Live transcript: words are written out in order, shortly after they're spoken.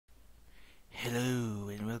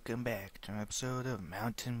welcome back to an episode of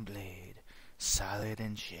Mountain Blade, Solid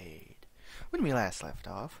and Shade. When we last left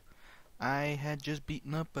off, I had just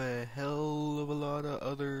beaten up a hell of a lot of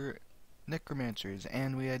other necromancers,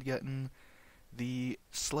 and we had gotten the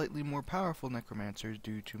slightly more powerful necromancers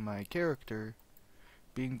due to my character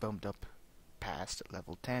being bumped up past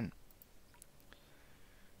level 10.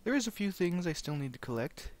 There is a few things I still need to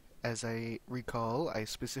collect. As I recall, I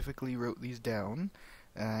specifically wrote these down.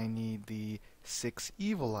 I need the 6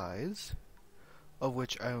 evil eyes, of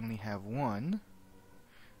which I only have 1.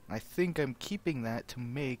 I think I'm keeping that to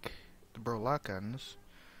make the Brolakans,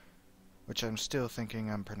 which I'm still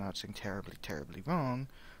thinking I'm pronouncing terribly wrong,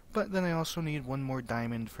 but then I also need 1 more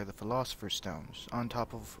diamond for the Philosopher's Stones, on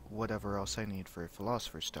top of whatever else I need for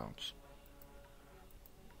Philosopher's Stones.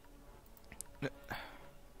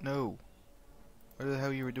 No. What the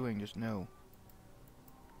hell you were doing? Just no.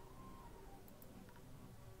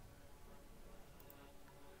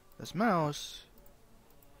 This mouse,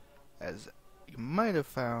 as you might have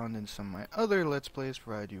found in some of my other Let's Plays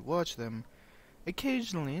provided you watch them,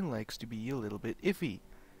 occasionally likes to be a little bit iffy,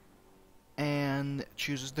 and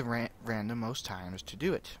chooses the random most times to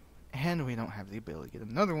do it. And we don't have the ability to get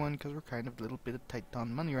another one because we're kind of a little bit tight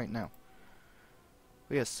on money right now.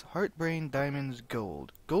 But yes, heart, brain, diamonds,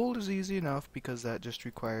 gold. Gold is easy enough because that just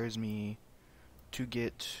requires me to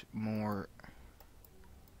get more...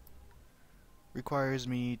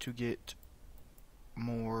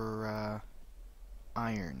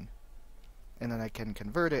 iron. And then I can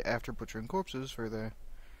convert it after butchering corpses for the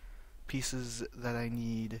pieces that I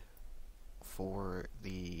need for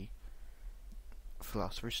the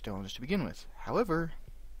Philosopher's Stones to begin with. However,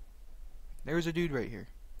 there's a dude right here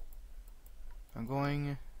I'm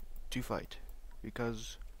going to fight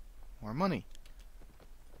because more money.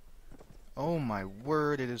 Oh my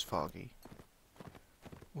word, it is foggy.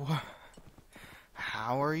 What?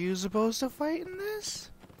 How are you supposed to fight in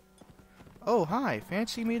this? Oh, hi.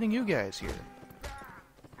 Fancy meeting you guys here.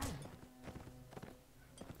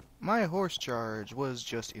 My horse charge was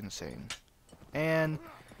just insane. And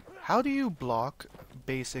how do you block,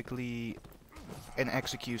 basically, an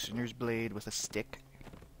executioner's blade with a stick?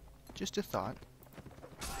 Just a thought.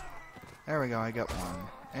 There we go, I got one.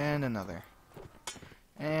 And another.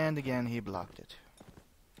 And again, he blocked it.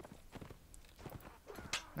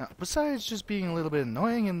 Now, besides just being a little bit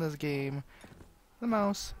annoying in this game, the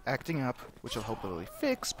mouse acting up, which I'll hopefully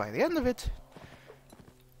fix by the end of it,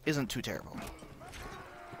 isn't too terrible.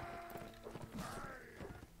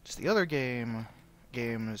 Just the other games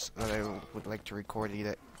that I would like to record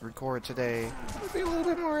today would be a little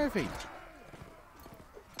bit more iffy.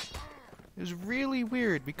 It was really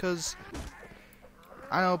weird because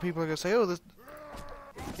I know people are gonna say, "Oh,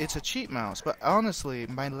 it's a cheat mouse," but honestly,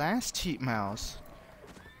 my last cheat mouse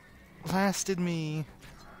lasted me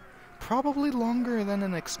probably longer than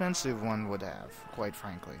an expensive one would have, quite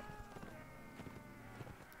frankly.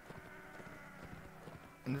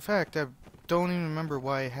 In fact, I don't even remember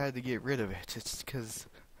why I had to get rid of it. It's because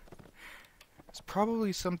it's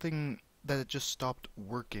probably something that it just stopped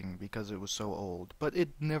working because it was so old. But it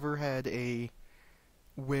never had a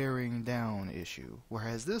wearing down issue.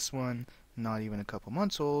 Whereas this one, not even a couple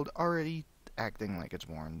months old, already acting like it's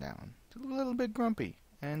worn down. It's a little bit grumpy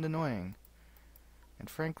and annoying. And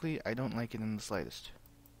frankly, I don't like it in the slightest.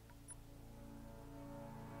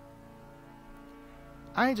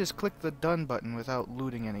 I just clicked the done button without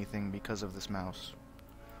looting anything because of this mouse.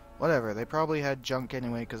 Whatever, they probably had junk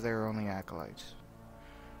anyway because they were only acolytes.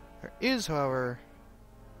 There is, however,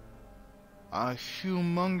 a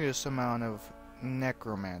humongous amount of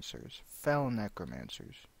necromancers. Fell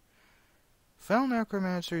necromancers. Fell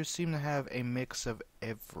necromancers seem to have a mix of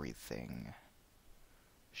everything.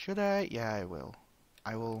 Should I? Yeah, I will.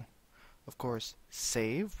 I will, of course,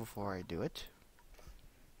 save before I do it.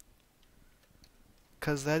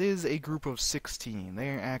 Because that is a group of 16. They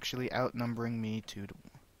are actually outnumbering me 2 to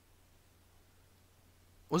 1.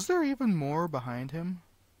 Was there even more behind him?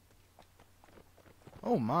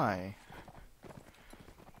 Oh my.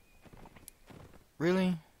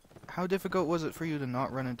 Really? How difficult was it for you to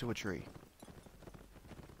not run into a tree?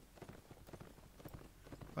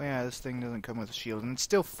 Oh yeah, this thing doesn't come with a shield, and it's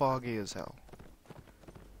still foggy as hell.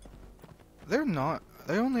 They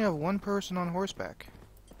only have 1 person on horseback.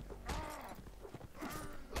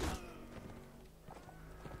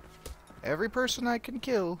 Every person I can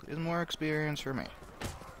kill is more experience for me.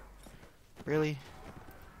 Really?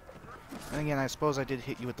 And again, I suppose I did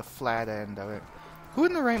hit you with the flat end of it. Who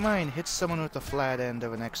in their right mind hits someone with the flat end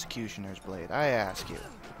of an executioner's blade? I ask you.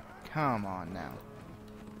 Come on now.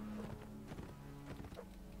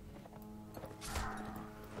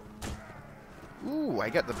 Ooh, I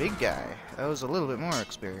got the big guy. That was a little bit more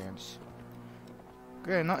experience.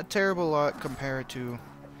 Great, not a terrible lot compared to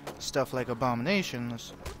stuff like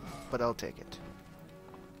abominations, but I'll take it.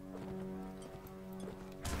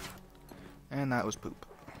 And that was poop.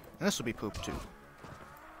 And this will be poop too.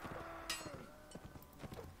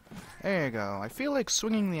 There you go. I feel like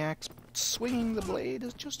swinging the axe, swinging the blade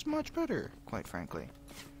is just much better, quite frankly.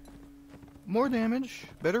 More damage,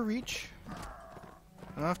 better reach.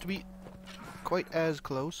 Don't have to be quite as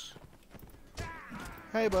close.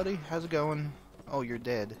 Hey buddy, how's it going? Oh, you're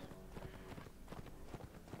dead.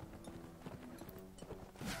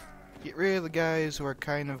 Get rid of the guys who are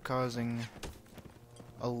kind of causing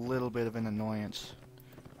a little bit of an annoyance.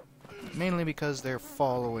 Mainly because they're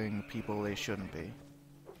following people they shouldn't be.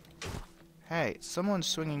 Hey, someone's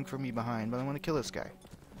swinging from me behind, but I want to kill this guy.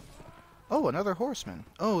 Oh, another horseman.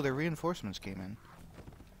 Oh, their reinforcements came in.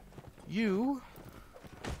 You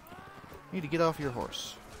need to get off your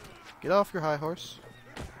horse. Get off your high horse.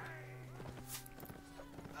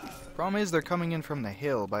 Problem is, they're coming in from the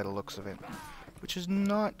hill by the looks of it, which is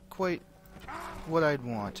not quite what I'd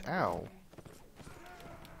want. Ow.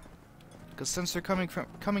 Because since they're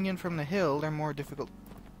coming in from the hill, they're more difficult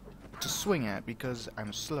to swing at because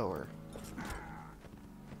I'm slower.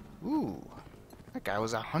 Ooh, that guy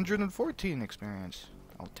was 114 experience.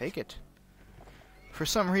 I'll take it. For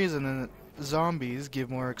some reason, the zombies give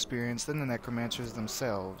more experience than the necromancers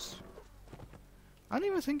themselves. I don't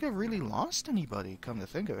even think I've really lost anybody, come to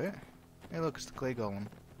think of it. Hey look, it's the clay golem.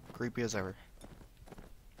 Creepy as ever.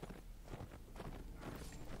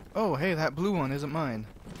 Oh, hey, that blue one isn't mine.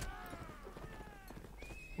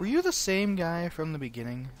 Were you the same guy from the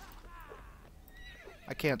beginning?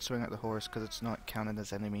 I can't swing at the horse because it's not counted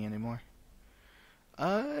as enemy anymore.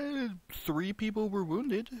 3 people were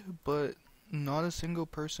wounded, but not a single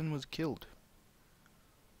person was killed.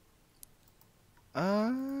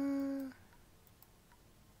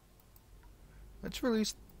 Let's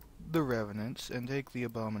release the revenants and take the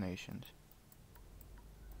abominations.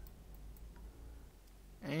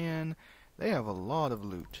 And they have a lot of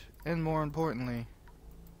loot, and more importantly,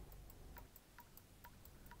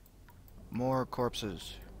 more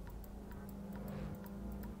corpses.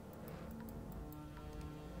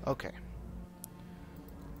 Okay.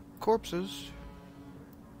 Corpses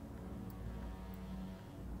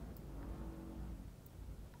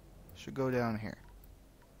should go down here.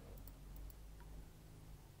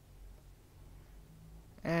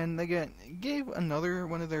 And they gave another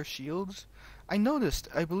one of their shields. I noticed,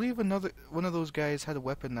 I believe another one of those guys had a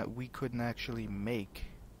weapon that we couldn't actually make.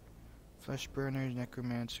 Flesh burners,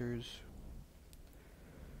 necromancers.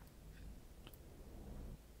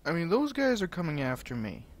 I mean, those guys are coming after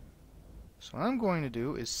me. So what I'm going to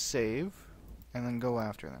do is save and then go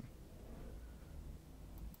after them.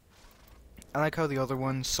 I like how the other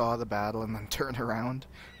one saw the battle and then turned around.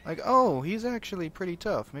 Like, oh, he's actually pretty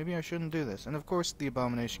tough. Maybe I shouldn't do this. And of course the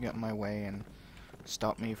abomination got in my way and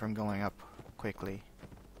stopped me from going up quickly.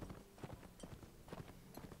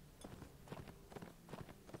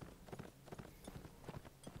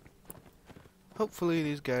 Hopefully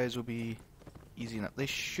these guys will be easy enough. They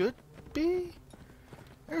should be?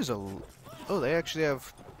 There's a... Oh, they actually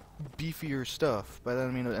have beefier stuff. By that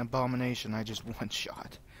I mean an abomination I just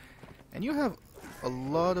one-shot. And you have a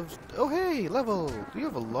lot of... Oh, hey, level! You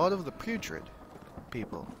have a lot of the putrid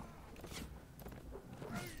people.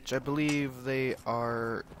 Which I believe they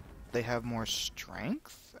are... They have more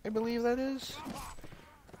strength, I believe that is.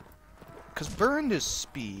 Because burned is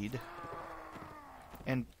speed.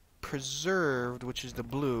 And preserved, which is the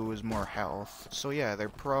blue, is more health. So yeah, they're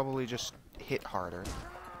probably just hit harder.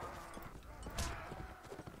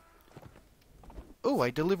 Oh,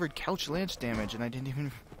 I delivered couch lance damage and I didn't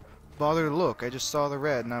even bother to look. I just saw the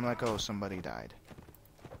red and I'm like, oh, somebody died.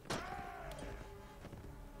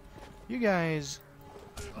 You guys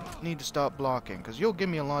need to stop blocking, because you'll give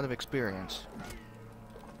me a lot of experience.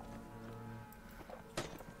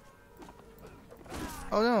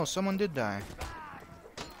 Oh no, someone did die.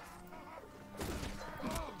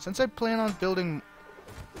 Since I plan on building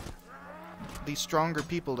these stronger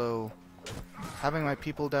people, though, having my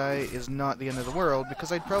people die is not the end of the world,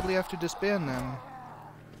 because I'd probably have to disband them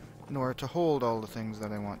in order to hold all the things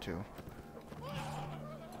that I want to.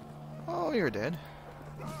 Oh, you're dead.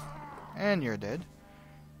 And you're dead.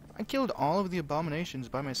 I killed all of the abominations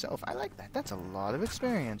by myself. I like that. That's a lot of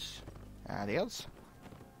experience. Adios.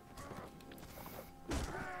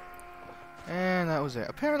 And that was it.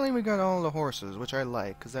 Apparently we got all the horses, which I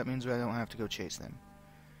like, because that means I don't have to go chase them.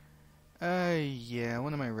 Yeah,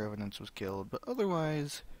 one of my revenants was killed, but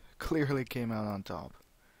otherwise, clearly came out on top.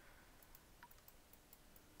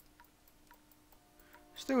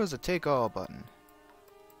 Wish there was a take all button.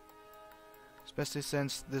 Especially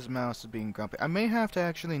since this mouse is being grumpy. I may have to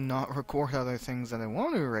actually not record other things that I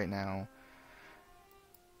want to right now.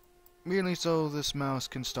 Merely so this mouse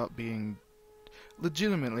can stop being...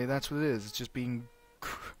 Legitimately, that's what it is. It's just being...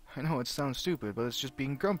 I know it sounds stupid, but it's just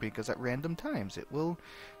being grumpy because at random times it will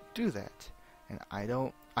do that. And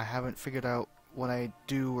I haven't figured out what I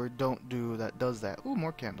do or don't do that does that. Ooh,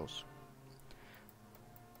 more candles.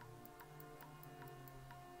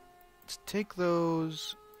 Let's take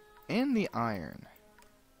those and the iron.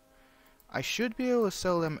 I should be able to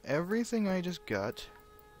sell them everything I just got.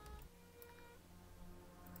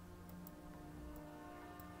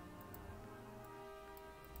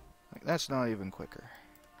 Like, that's not even quicker.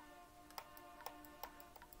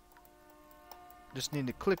 Just need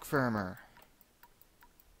to click firmer.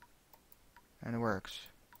 And it works.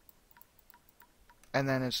 And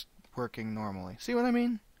then it's working normally. See what I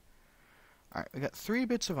mean? Alright, we got 3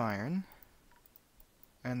 bits of iron.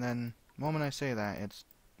 And then, the moment I say that, it's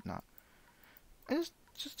not. It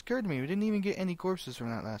just occurred to me, we didn't even get any corpses from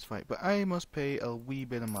that last fight. But I must pay a wee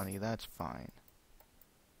bit of money, that's fine.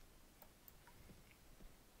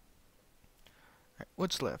 Alright,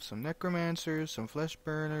 what's left? Some necromancers, some flesh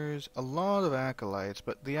burners, a lot of acolytes.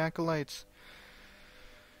 But the acolytes...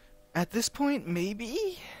 At this point,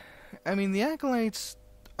 maybe? I mean, the acolytes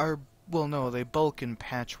are... Well, no, they bulk in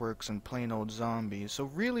patchworks and plain old zombies, so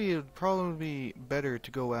really it would probably be better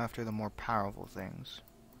to go after the more powerful things.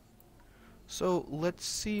 So, let's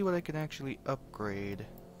see what I can actually upgrade.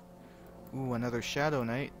 Ooh, another Shadow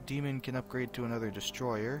Knight. Demon can upgrade to another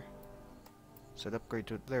Destroyer. Said upgrade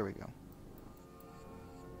to... There we go.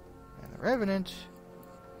 And the Revenant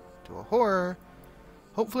to a Horror.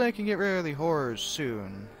 Hopefully I can get rid of the Horrors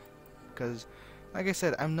soon. Because, like I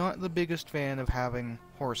said, I'm not the biggest fan of having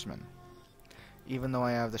Horsemen. Even though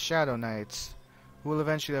I have the Shadow Knights, who will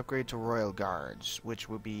eventually upgrade to Royal Guards, which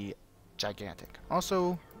will be gigantic.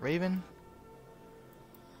 Also, Raven,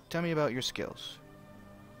 tell me about your skills.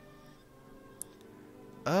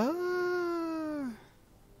 I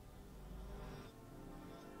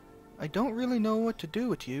don't really know what to do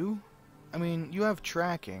with you. I mean, you have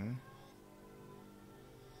tracking.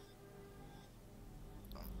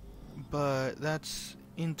 But that's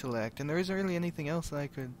intellect, and there isn't really anything else that I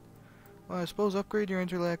could... Well, I suppose upgrade your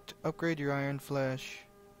intellect, upgrade your iron flesh,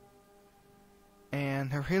 and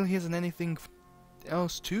there really isn't anything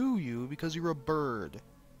else to you because you're a bird.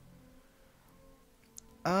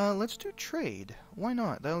 Let's do trade. Why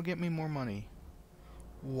not? That'll get me more money.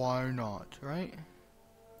 Why not, right?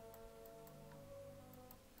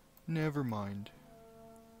 Never mind.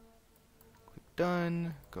 Click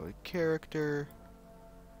done, go to character.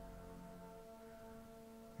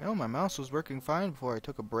 You know, my mouse was working fine before I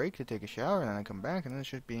took a break to take a shower, and then I come back and then it's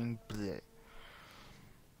just being bleh.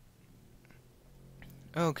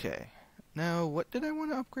 Okay. Now, what did I want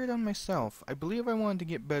to upgrade on myself? I believe I wanted to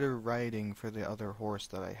get better riding for the other horse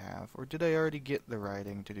that I have. Or did I already get the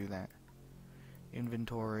riding to do that?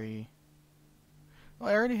 Inventory. Well,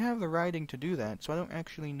 I already have the riding to do that, so I don't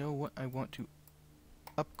actually know what I want to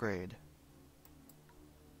upgrade.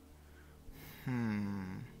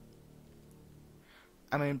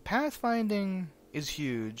 I mean, pathfinding is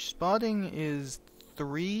huge. Spotting is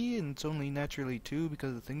 3, and it's only naturally 2 because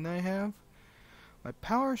of the thing that I have. My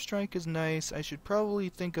power strike is nice. I should probably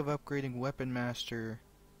think of upgrading weapon master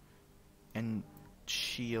and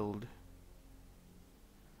shield.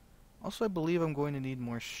 Also, I believe I'm going to need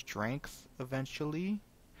more strength eventually.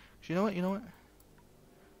 So you know what?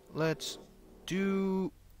 Let's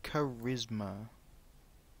do charisma.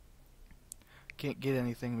 Can't get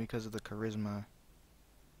anything because of the charisma.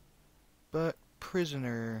 But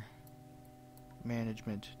prisoner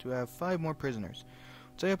management, to have 5 more prisoners.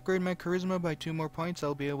 Once I upgrade my charisma by 2 more points,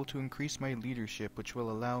 I'll be able to increase my leadership, which will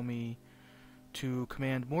allow me to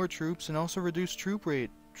command more troops and also reduce troop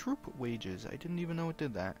wages. I didn't even know it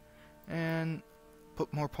did that. And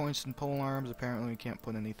put more points in pole arms. Apparently we can't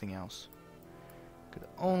put anything else. Could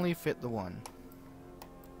only fit the 1.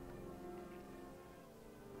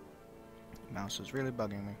 Mouse is really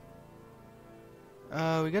bugging me.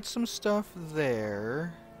 We got some stuff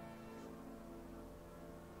there.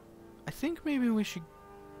 I think maybe we should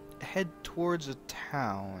head towards a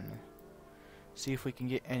town. See if we can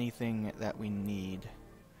get anything that we need.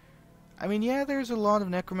 I mean, yeah, there's a lot of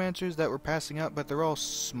necromancers that we're passing up, but they're all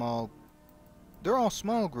small. They're all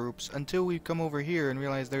small groups until we come over here and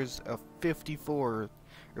realize there's a 54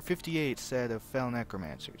 or 58 set of fell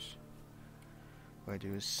necromancers. What I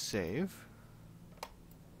do is save.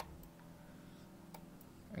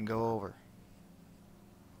 And go over.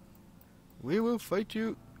 We will fight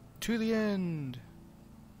you to the end.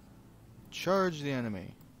 charge the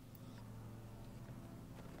enemy.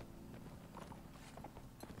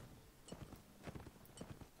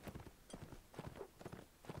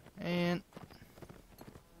 And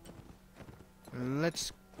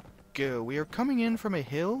let's go. We are coming in from a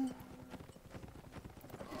hill.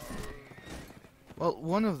 Well,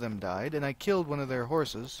 one of them died, and I killed one of their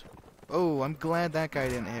horses. Oh, I'm glad that guy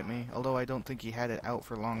didn't hit me, although I don't think he had it out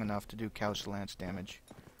for long enough to do couch lance damage.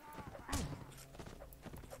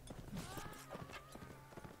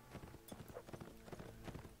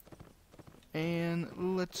 And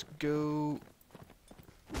let's go.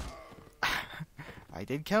 I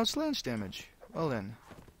did couch lance damage. Well then.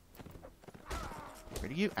 Where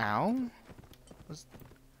do you? Ow.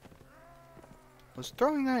 Was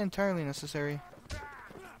throwing that entirely necessary?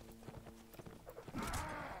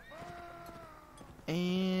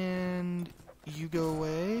 And you go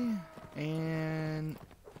away. And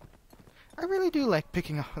I really do like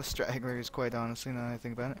picking off the stragglers, quite honestly, now that I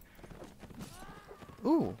think about it.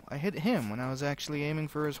 Ooh, I hit him when I was actually aiming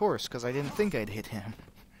for his horse, because I didn't think I'd hit him.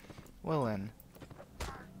 Well then.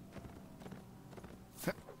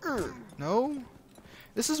 No?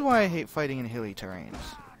 This is why I hate fighting in hilly terrains.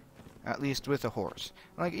 At least with a horse.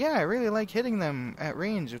 Like, yeah, I really like hitting them at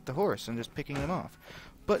range with the horse and just picking them off.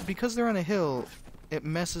 But because they're on a hill, it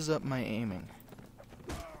messes up my aiming.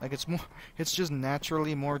 Like, it's just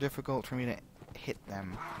naturally more difficult for me to hit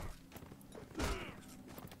them.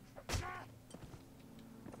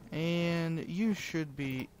 And you should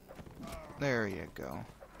be... There you go.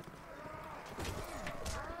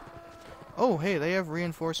 Oh, hey, they have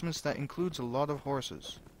reinforcements that includes a lot of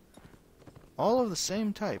horses. All of the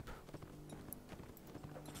same type.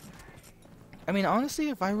 I mean, honestly,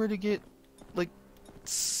 if I were to get, like,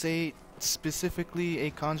 say, specifically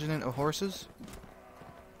a contingent of horses,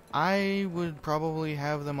 I would probably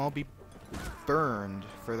have them all be burned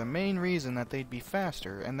for the main reason that they'd be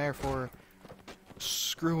faster, and therefore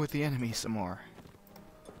screw with the enemy some more.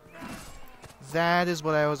 That is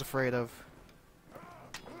what I was afraid of.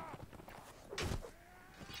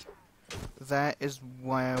 That is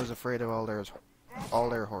why I was afraid of all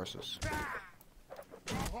their horses.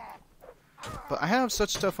 But I have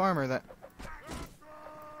such tough armor that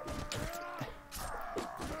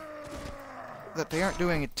they aren't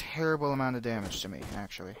doing a terrible amount of damage to me,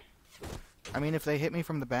 actually. I mean, if they hit me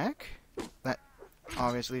from the back, that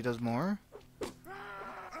obviously does more.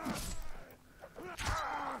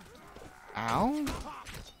 Ow.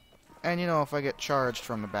 And you know, if I get charged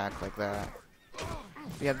from the back like that.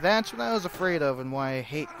 Yeah, that's what I was afraid of and why I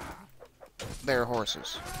hate their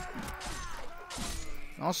horses.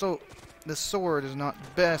 Also, the sword is not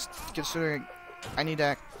best considering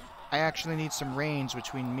I actually need some range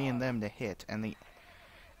between me and them to hit, and the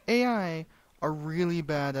AI are really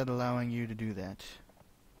bad at allowing you to do that.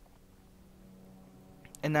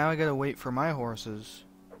 And now I gotta wait for my horses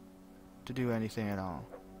to do anything at all.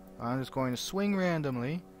 I'm just going to swing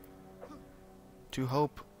randomly to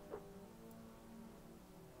hope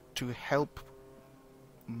to help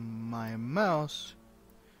my mouse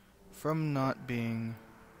from not being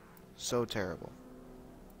so terrible.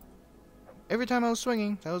 Every time I was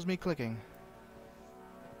swinging, that was me clicking.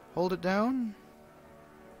 Hold it down.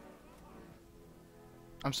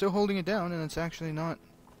 I'm still holding it down and it's actually not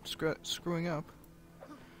screwing up.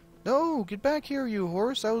 No, get back here, you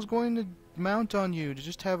horse. I was going to mount on you to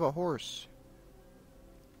just have a horse.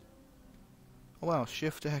 Oh wow,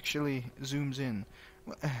 shift actually zooms in.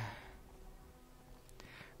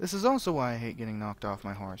 This is also why I hate getting knocked off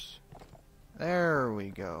my horse. There we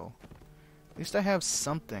go. At least I have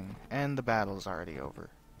something, and the battle's already over.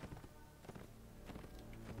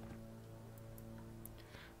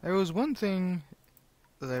 There was one thing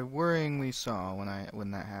that I worryingly saw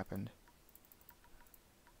when that happened.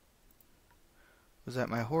 Was that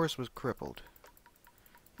my horse was crippled.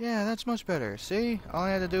 Yeah, that's much better. See? All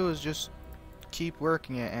I had to do was just keep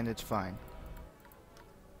working it and it's fine.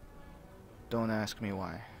 Don't ask me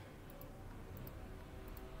why.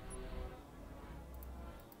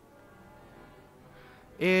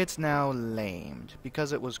 It's now lamed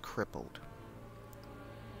because it was crippled.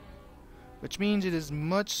 Which means it is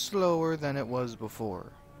much slower than it was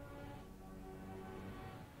before.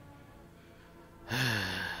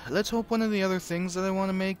 Let's hope one of the other things that I want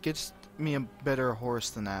to make gets me a better horse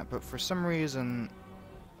than that, but for some reason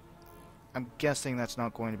I'm guessing that's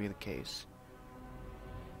not going to be the case.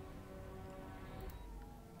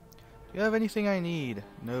 Do you have anything I need?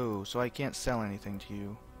 No, so I can't sell anything to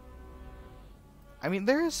you. I mean,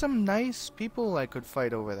 there is some nice people I could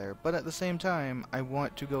fight over there, but at the same time, I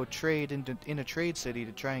want to go trade in a trade city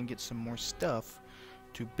to try and get some more stuff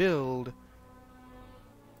to build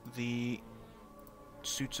the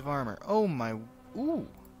suits of armor. Oh my... Ooh!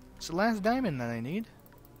 It's the last diamond that I need.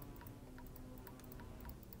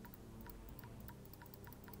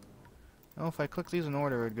 Oh, if I click these in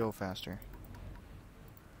order, it would go faster.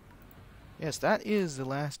 Yes, that is the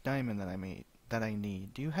last diamond that I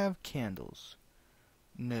need. Do you have candles?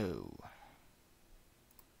 No.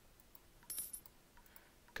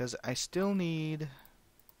 Because I still need...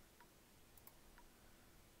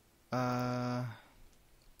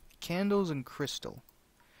 candles and crystal.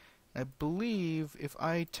 I believe if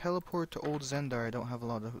I teleport to Old Zendar, I don't have a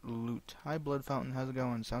lot of loot. Hi, Blood Fountain. How's it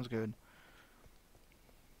going? Sounds good.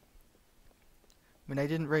 I mean, I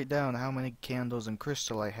didn't write down how many candles and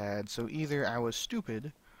crystal I had, so either I was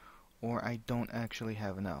stupid, or I don't actually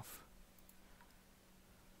have enough.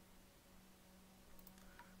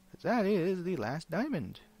 That is the last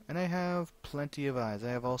diamond. And I have plenty of eyes.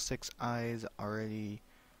 I have all 6 eyes already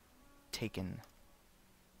taken.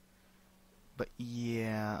 But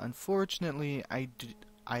yeah, unfortunately, I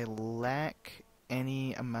lack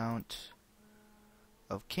any amount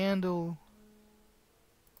of candle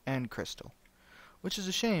and crystal. Which is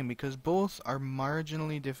a shame, because both are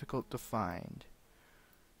marginally difficult to find.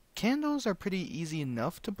 Candles are pretty easy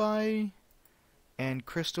enough to buy, and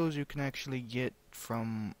crystals you can actually get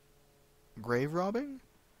from grave robbing,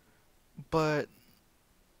 but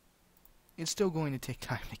it's still going to take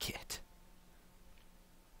time to get.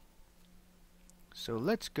 So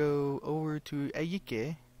let's go over to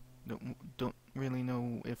Ayike. Don't really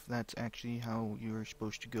know if that's actually how you're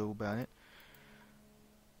supposed to go about it.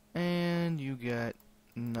 And you got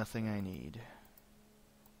nothing I need.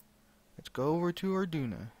 Let's go over to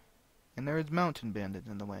Arduna. And there is Mountain Bandit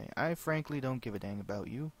in the way. I frankly don't give a dang about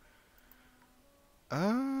you.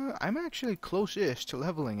 I'm actually close-ish to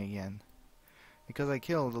leveling again. Because I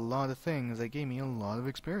killed a lot of things that gave me a lot of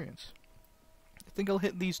experience. I think I'll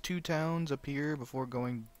hit these 2 towns up here before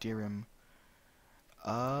going Dirim.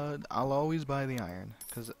 I'll always buy the iron,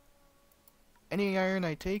 because any iron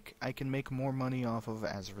I take, I can make more money off of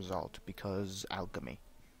as a result, because alchemy.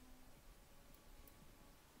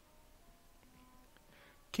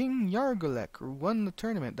 King Yargolek won the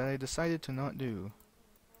tournament that I decided to not do.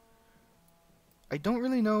 I don't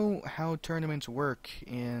really know how tournaments work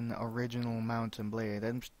in original Mount and Blade.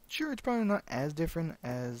 I'm sure it's probably not as different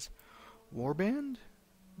as Warband,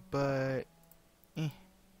 but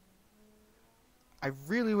I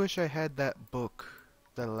really wish I had that book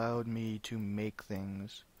that allowed me to make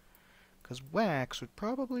things, because wax would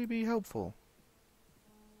probably be helpful.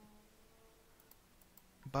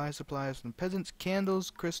 Buy supplies from peasants,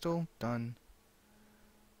 candles, crystal, done.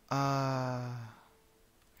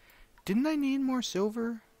 Didn't I need more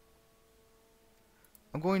silver?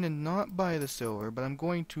 I'm going to not buy the silver, but I'm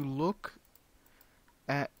going to look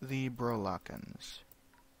at the Brolakans.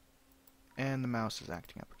 And the mouse is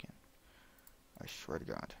acting up again. I swear to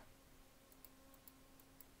God.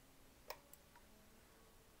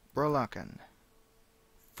 Brolakan.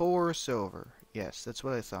 4 silver. Yes, that's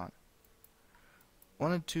what I thought.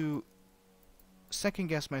 Wanted to second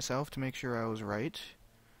guess myself to make sure I was right.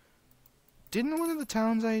 Didn't one of the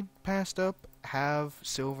towns I passed up have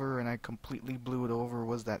silver and I completely blew it over?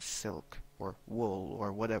 Was that silk or wool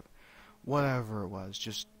or whatever it was?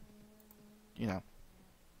 Just, you know.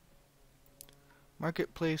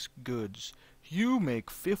 Marketplace goods. You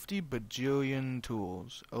make 50 bajillion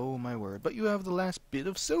tools. Oh my word. But you have the last bit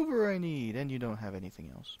of silver I need, and you don't have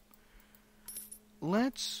anything else.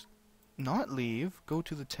 Let's not leave. Go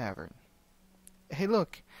to the tavern. Hey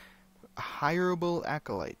look. Hireable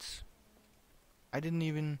acolytes. I didn't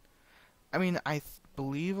even... I mean, I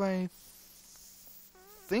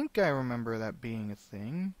think I remember that being a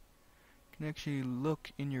thing. I can actually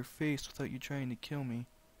look in your face without you trying to kill me.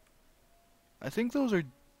 I think those are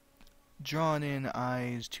drawn in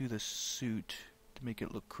eyes to the suit to make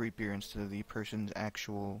it look creepier instead of the person's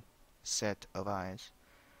actual set of eyes.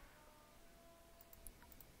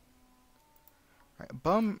 Alright,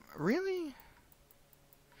 bum, really?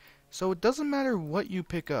 So it doesn't matter what you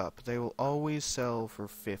pick up, they will always sell for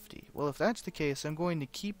 50. Well, if that's the case, I'm going to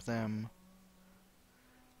keep them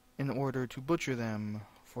in order to butcher them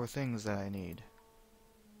for things that I need.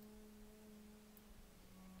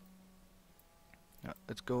 Now,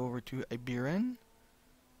 let's go over to Ibiren.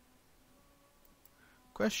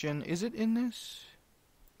 Question, is it in this?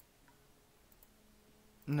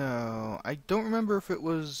 No, I don't remember if it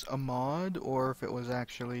was a mod or if it was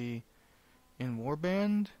actually in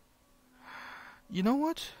Warband. You know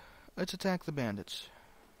what? Let's attack the bandits.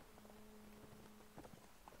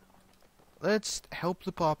 Let's help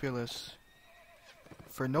the populace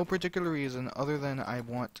for no particular reason other than I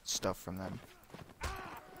want stuff from them.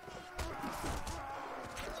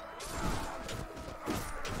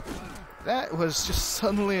 That was just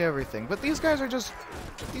suddenly everything. But these guys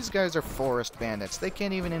are forest bandits. They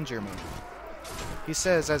can't even injure me. He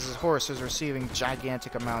says as his horse is receiving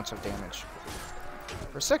gigantic amounts of damage.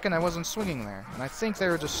 For a second I wasn't swinging there, and I think they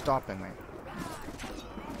were just stopping me.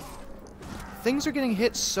 Things are getting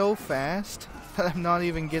hit so fast that I'm not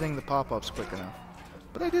even getting the pop-ups quick enough.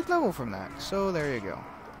 But I did level from that, so there you go.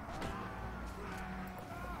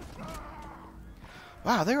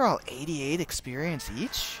 Wow, they're all 88 experience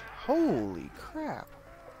each? Holy crap.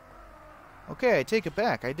 Okay, I take it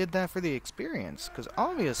back. I did that for the experience, because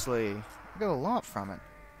obviously I got a lot from it.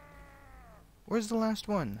 Where's the last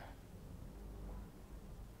one?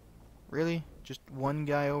 Really? Just one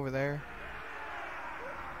guy over there?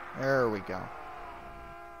 There we go.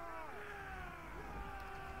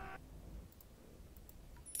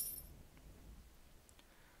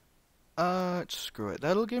 Screw it.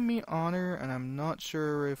 That'll give me honor, and I'm not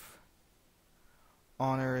sure if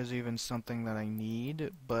honor is even something that I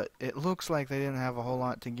need, but it looks like they didn't have a whole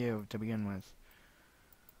lot to give to begin with.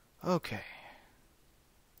 Okay.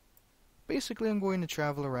 Basically, I'm going to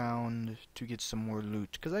travel around to get some more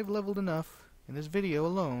loot, because I've leveled enough in this video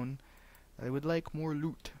alone that I would like more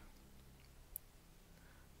loot.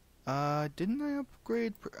 Didn't I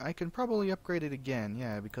upgrade? I can probably upgrade it again,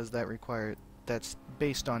 yeah, because that's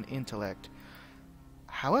based on intellect.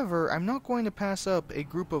 However, I'm not going to pass up a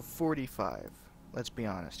group of 45. Let's be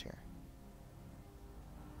honest here.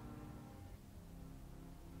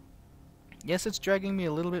 Yes, it's dragging me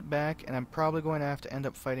a little bit back, and I'm probably going to have to end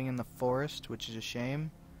up fighting in the forest, which is a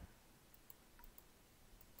shame.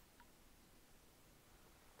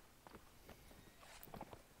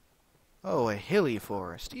 Oh, a hilly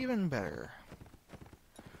forest. Even better.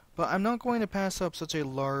 But I'm not going to pass up such a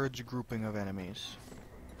large grouping of enemies.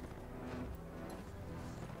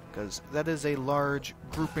 Because that is a large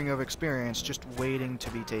grouping of experience just waiting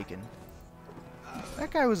to be taken.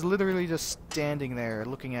 That guy was literally just standing there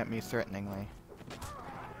looking at me threateningly.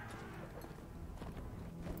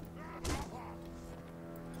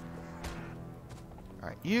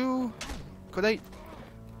 Alright, you... Could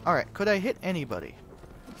I hit anybody?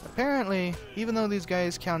 Apparently, even though these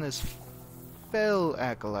guys count as fell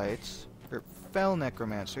acolytes, or fell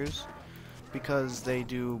necromancers, because they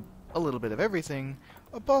do a little bit of everything,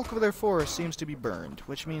 a bulk of their force seems to be burned,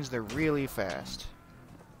 which means they're really fast.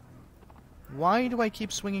 Why do I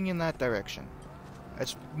keep swinging in that direction?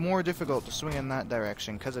 It's more difficult to swing in that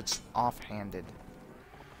direction because it's offhanded.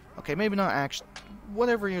 Okay, maybe not actually,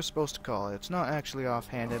 whatever you're supposed to call it. It's not actually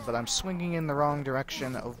offhanded, but I'm swinging in the wrong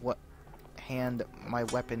direction of what hand my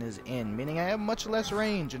weapon is in, meaning I have much less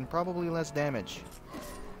range and probably less damage.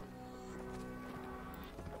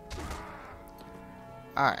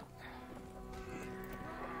 Alright.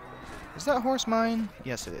 Is that horse mine?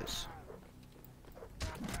 Yes, it is.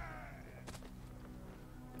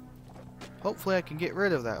 Hopefully I can get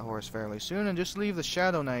rid of that horse fairly soon and just leave the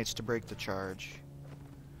Shadow Knights to break the charge.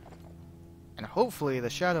 And hopefully the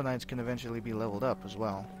Shadow Knights can eventually be leveled up as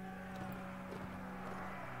well.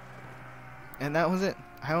 And that was it.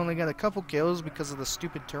 I only got a couple kills because of the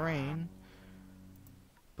stupid terrain.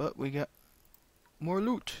 But we got more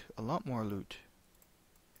loot. A lot more loot.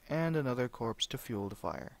 And another corpse to fuel the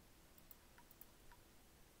fire.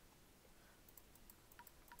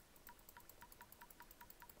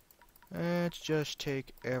 Let's just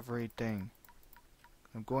take everything.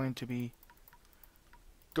 I'm going to be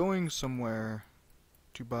going somewhere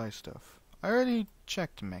to buy stuff. I already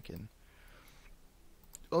checked Meccan.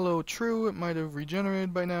 Although true, it might have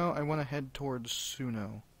regenerated by now, I want to head towards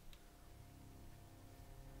Suno.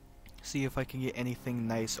 See if I can get anything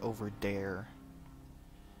nice over there.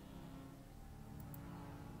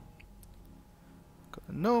 Go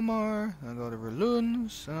to Nomar, I'll go to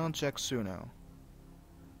Reluns, and I'll check Suno.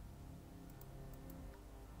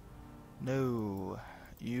 No,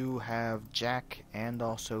 you have Jack and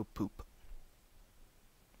also Poop.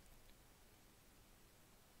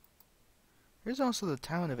 There's also the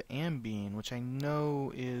town of Ambien, which I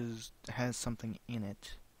know has something in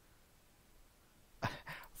it.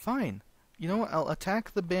 Fine. You know what? I'll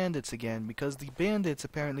attack the bandits again, because the bandits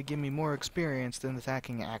apparently give me more experience than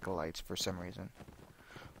attacking acolytes for some reason.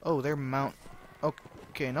 Oh, they're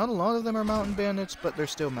okay, not a lot of them are mountain bandits, but they're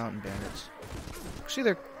still mountain bandits.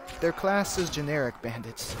 Actually, their class is generic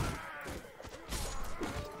bandits.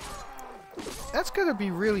 That's gonna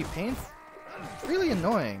be really painful. Really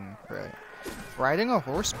annoying, right? Riding a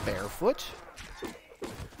horse barefoot?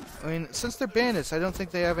 I mean, since they're bandits, I don't think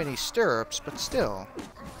they have any stirrups, but still.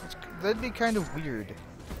 That'd be kind of weird.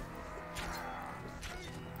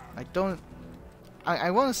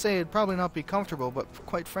 I want to say it'd probably not be comfortable, but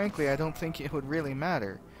quite frankly, I don't think it would really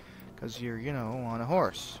matter. Because you're, you know, on a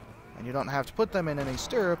horse. And you don't have to put them in any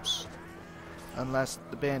stirrups. Unless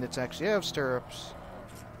the bandits actually have stirrups.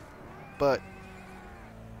 But,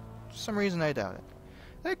 for some reason, I doubt it.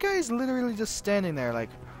 That guy's literally just standing there like,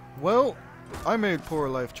 well, I made poor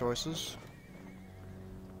life choices.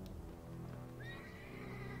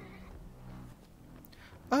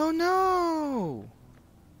 Oh no!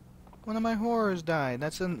 One of my horrors died.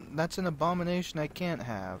 That's an abomination I can't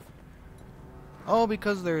have. All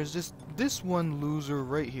because there's just this one loser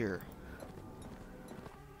right here.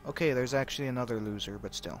 Okay, there's actually another loser,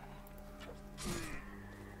 but still.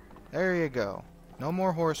 There you go. No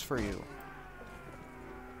more horse for you.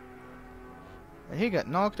 And he got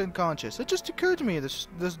knocked unconscious. It just occurred to me,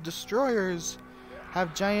 the destroyers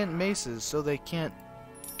have giant maces so they can't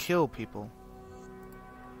kill people.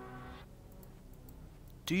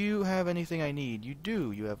 Do you have anything I need? You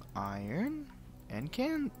do. You have iron and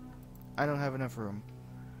can. I don't have enough room.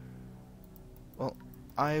 Well,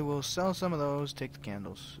 I will sell some of those, take the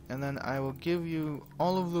candles, and then I will give you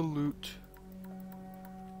all of the loot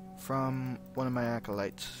from one of my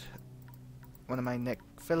acolytes, one of my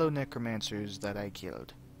fellow necromancers that I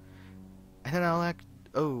killed. And then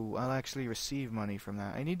I'll actually receive money from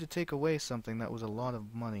that. I need to take away something that was a lot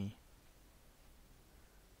of money.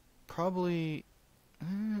 Probably,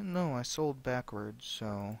 no, I sold backwards,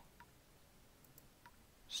 so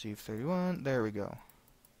Steve 31, there we go.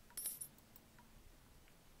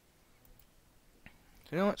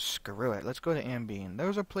 You know what? Screw it. Let's go to Ambien.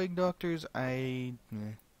 Those are plague doctors. I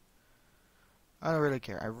don't really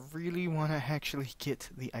care. I really want to actually get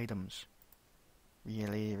the items.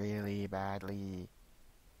 Really, really badly.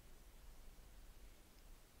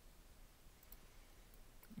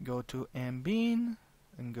 Go to Ambien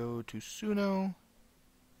and go to Suno.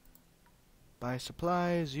 Buy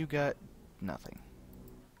supplies. You got nothing.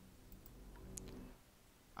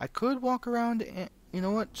 I could walk around. You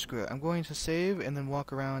know what? Screw it. I'm going to save and then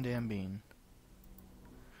walk around Ambien.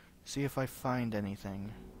 See if I find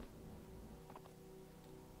anything.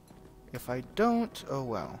 If I don't, oh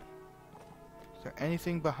well. Is there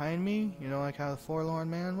anything behind me? You know, like how the Forlorn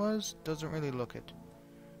Man was? Doesn't really look it.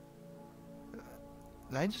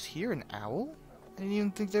 Did I just hear an owl? I didn't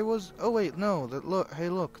even think there was. Oh wait, no. Look, hey,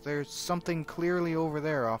 look. There's something clearly over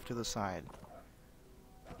there, off to the side.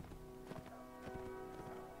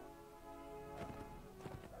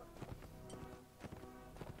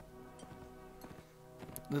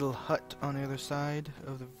 Little hut on the other side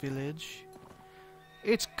of the village.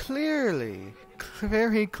 It's clearly,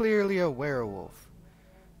 very clearly a werewolf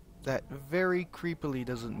that very creepily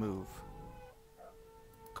doesn't move.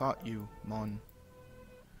 Caught you, Mon.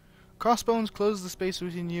 Crossbones closes the space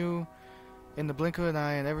between you in the blink of an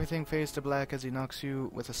eye, and everything fades to black as he knocks you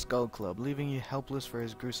with a skull club, leaving you helpless for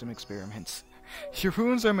his gruesome experiments. Your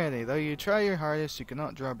wounds are many. Though you try your hardest, you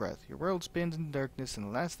cannot draw breath. Your world spins in darkness, and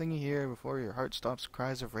the last thing you hear before your heart stops,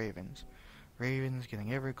 cries of ravens. Ravens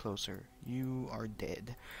getting ever closer. You are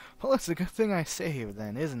dead. Well, it's a good thing I saved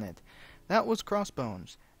then, isn't it? That was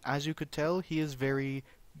Crossbones. As you could tell, he is very,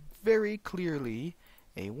 very clearly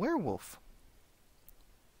a werewolf.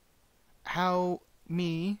 How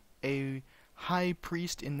me, a high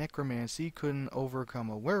priest in necromancy, couldn't overcome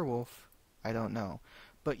a werewolf, I don't know.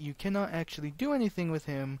 But you cannot actually do anything with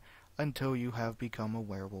him until you have become a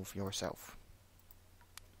werewolf yourself.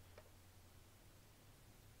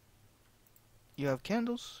 You have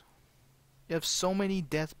candles. You have so many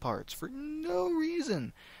death parts for no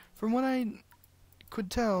reason. From what I could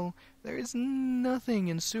tell, there is nothing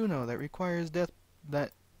in Suno that requires death.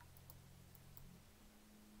 There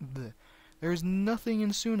is nothing in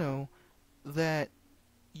Suno that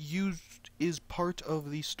is part of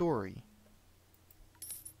the story.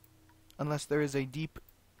 Unless there is a deep,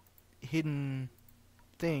 hidden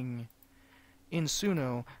thing in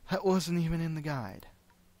Suno that wasn't even in the guide.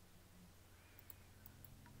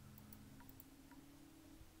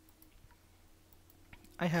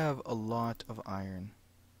 I have a lot of iron.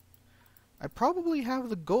 I probably have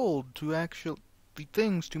the gold to the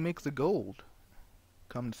things to make the gold.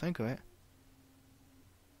 Come to think of it.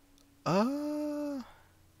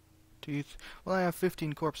 Teeth. Well, I have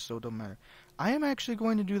 15 corpses, so it don't matter. I am actually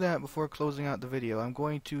going to do that before closing out the video. I'm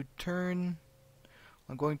going to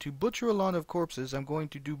butcher a lot of corpses. I'm going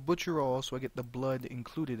to do butcher all so I get the blood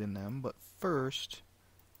included in them. But first,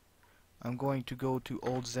 I'm going to go to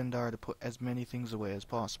Old Zendar to put as many things away as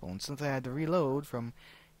possible. And since I had to reload from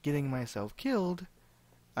getting myself killed,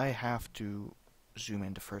 I have to zoom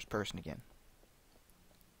into first person again.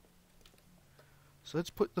 So let's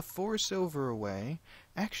put the 4 silver away.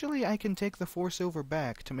 Actually, I can take the 4 silver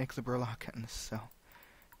back to make the burlockens. So,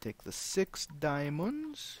 take the 6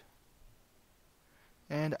 diamonds.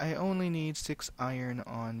 And I only need 6 iron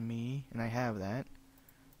on me, and I have that.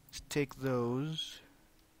 Let's take those.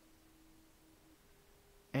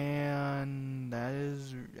 And that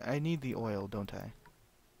is... I need the oil, don't I?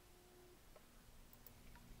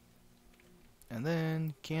 And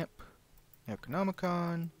then Camp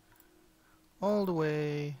Necronomicon all the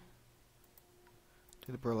way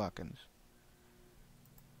to the burlockens.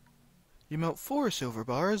 You melt 4 silver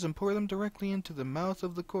bars and pour them directly into the mouth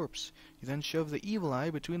of the corpse. You then shove the evil eye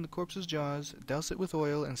between the corpse's jaws, douse it with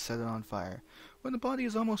oil, and set it on fire. When the body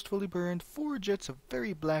is almost fully burned, 4 jets of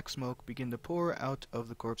very black smoke begin to pour out of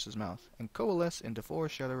the corpse's mouth and coalesce into 4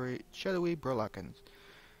 shadowy burlockens.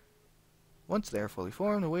 Once they are fully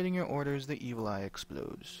formed, awaiting your orders, the evil eye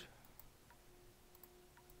explodes.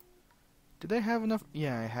 Did I have enough?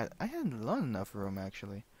 Yeah, I had not enough room,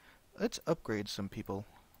 actually. Let's upgrade some people.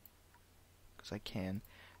 Because I can.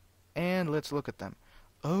 And let's look at them.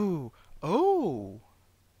 Oh! Oh!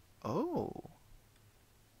 Oh!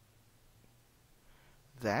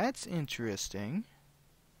 That's interesting.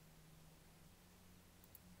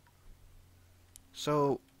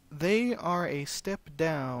 So, they are a step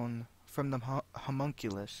down from the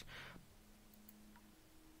homunculus.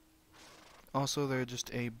 Also, they're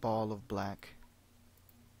just a ball of black.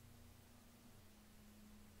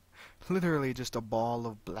 Literally just a ball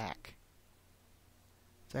of black.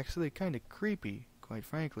 It's actually kind of creepy, quite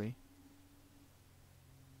frankly.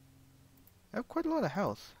 I have quite a lot of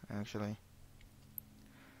health, actually.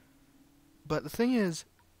 But the thing is,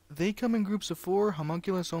 they come in groups of 4,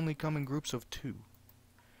 homunculus only come in groups of 2.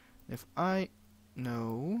 If I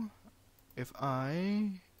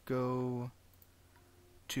go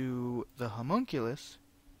to the homunculus,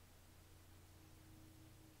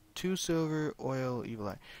 2 silver, oil, evil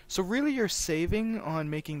eye. So really you're saving on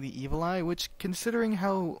making the evil eye, which, considering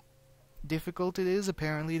how difficult it is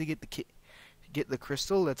apparently to get the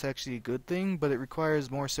crystal, that's actually a good thing, but it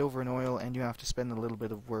requires more silver and oil, and you have to spend a little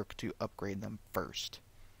bit of work to upgrade them first.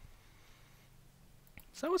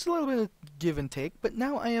 So it's a little bit of give and take, but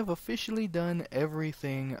now I have officially done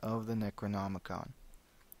everything of the Necronomicon.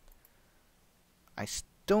 I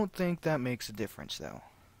don't think that makes a difference, though.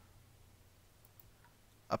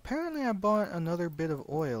 Apparently I bought another bit of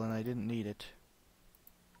oil and I didn't need it.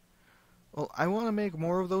 Well, I want to make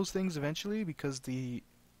more of those things eventually because the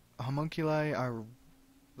homunculi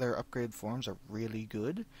their upgraded forms are really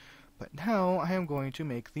good. But now I am going to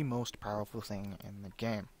make the most powerful thing in the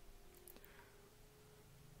game.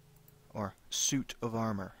 Or suit of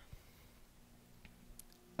armor.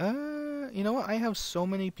 You know what? I have so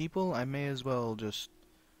many people, I may as well just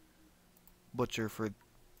butcher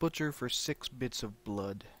for 6 bits of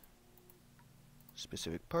blood.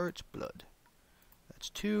 Specific parts, blood. That's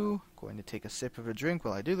 2. Going to take a sip of a drink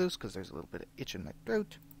while I do this, because there's a little bit of itch in my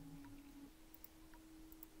throat.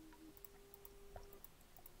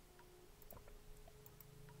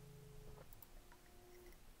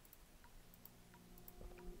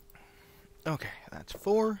 Okay, that's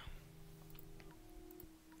 4.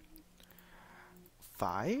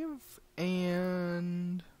 5,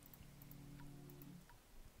 and...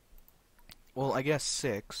 well, I guess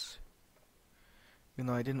 6. Even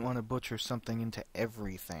though I didn't want to butcher something into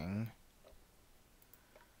everything.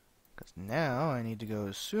 Because now I need to go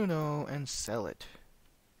to Suno and sell it.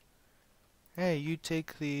 Hey, you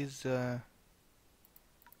take these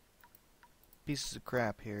pieces of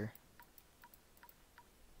crap here.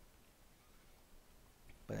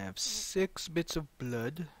 But I have 6 bits of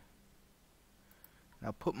blood.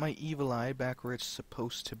 I'll put my evil eye back where it's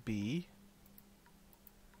supposed to be.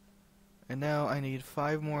 And now I need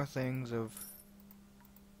 5 more things of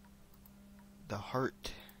the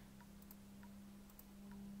heart,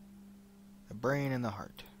 the brain, and the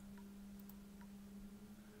heart.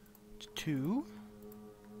 2,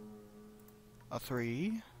 a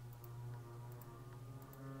 3.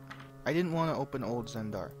 I didn't want to open Old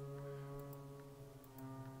Zendar.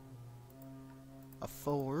 A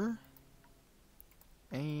 4.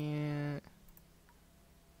 And...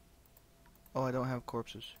 oh, I don't have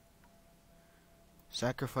corpses.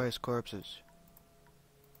 Sacrifice corpses.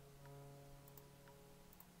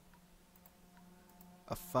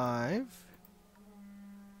 A 5.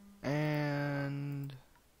 And...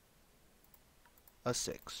 a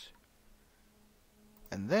 6.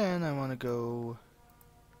 And then I want to go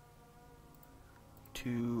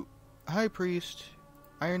to High Priest,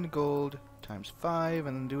 Iron to Gold, times 5,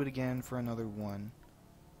 and then do it again for another 1.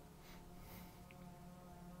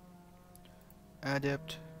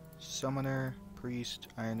 Adept, Summoner, Priest,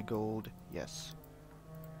 iron to gold, yes.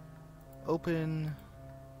 Open,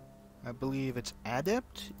 I believe it's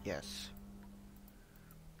adept, yes.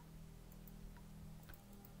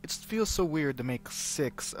 It feels so weird to make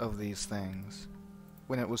 6 of these things,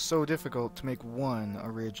 when it was so difficult to make 1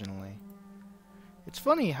 originally. It's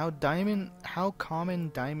funny how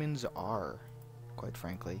common diamonds are, quite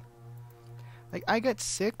frankly. Like, I got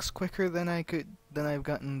 6 quicker than I've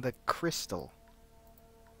gotten the crystal,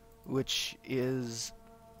 which is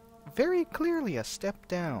very clearly a step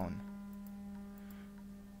down.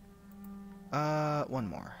 One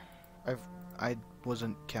more. I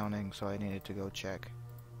wasn't counting, so I needed to go check.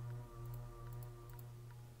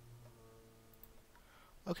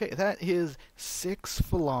 Okay, that is 6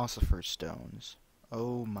 Philosopher's Stones.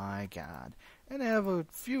 Oh my god. And I have a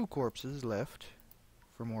few corpses left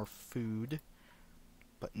for more food.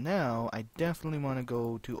 But now, I definitely want to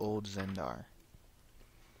go to Old Zendar.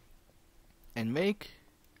 And make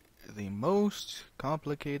the most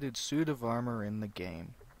complicated suit of armor in the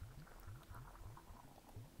game.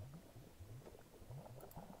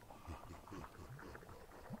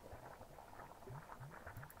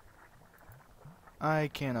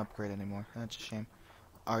 I can't upgrade anymore. That's a shame.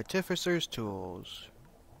 Artificers tools.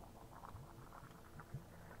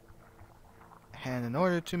 And in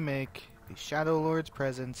order to make the Shadow Lord's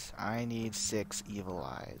presence, I need 6 evil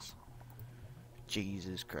eyes.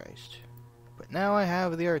 Jesus Christ. But now I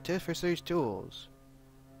have the Artificer's tools.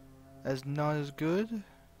 That's not as good,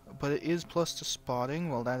 but it is plus to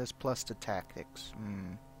spotting. Well, that is plus to tactics.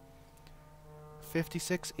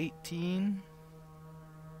 5618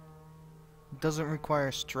 doesn't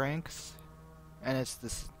require strength, and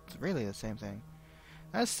it's really the same thing.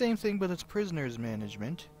 That's the same thing, but it's prisoners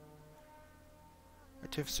management.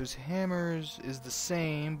 Artificer's hammers is the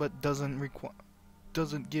same, but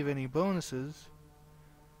doesn't give any bonuses.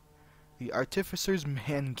 The Artificer's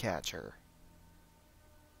Mancatcher.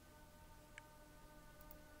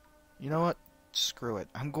 You know what? Screw it.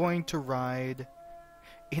 I'm going to ride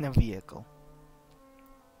in a vehicle.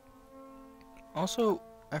 Also,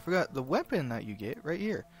 I forgot the weapon that you get right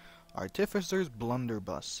here. Artificer's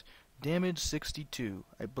Blunderbuss. Damage 62.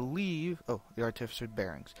 I believe... Oh, the Artificer's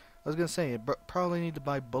Bearings. I was going to say, I probably need to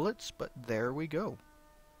buy bullets, but there we go.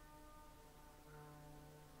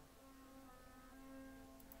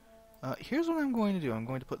 Here's what I'm going to do. I'm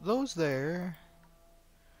going to put those there.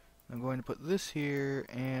 I'm going to put this here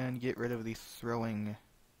and get rid of the throwing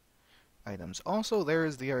items. Also, there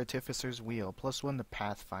is the Artificer's Wheel, +1 to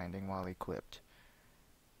pathfinding while equipped.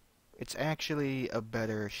 It's actually a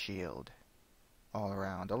better shield all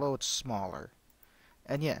around, although it's smaller.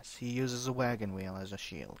 And yes, he uses a wagon wheel as a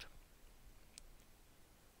shield.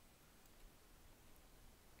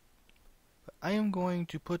 But I am going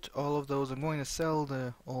to put all of those, I'm going to sell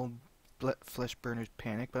the old Flesh Burner's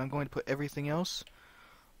Panic, but I'm going to put everything else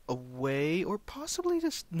away, or possibly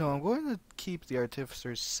just, no, I'm going to keep the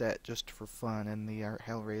Artificer's set just for fun, and the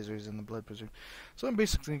Hellraisers and the Blood Preserve. So I'm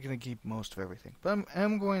basically going to keep most of everything. But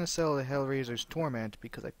I'm going to sell the Hellraiser's Torment,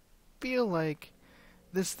 because I feel like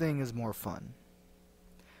this thing is more fun.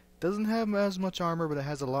 Doesn't have as much armor, but it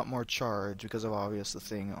has a lot more charge because of obvious the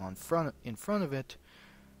thing in front of it.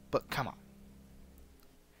 But come on,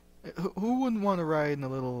 who wouldn't want to ride in a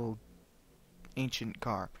little ancient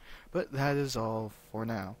car? But that is all for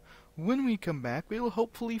now. When we come back, we will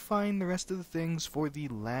hopefully find the rest of the things for the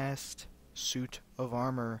last suit of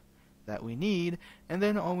armor that we need, and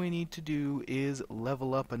then all we need to do is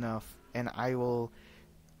level up enough, and I will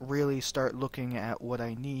really start looking at what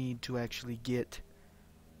I need to actually get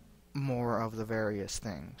more of the various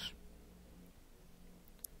things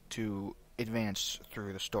to advance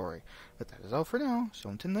through the story. But that is all for now, so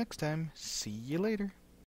until next time, see you later.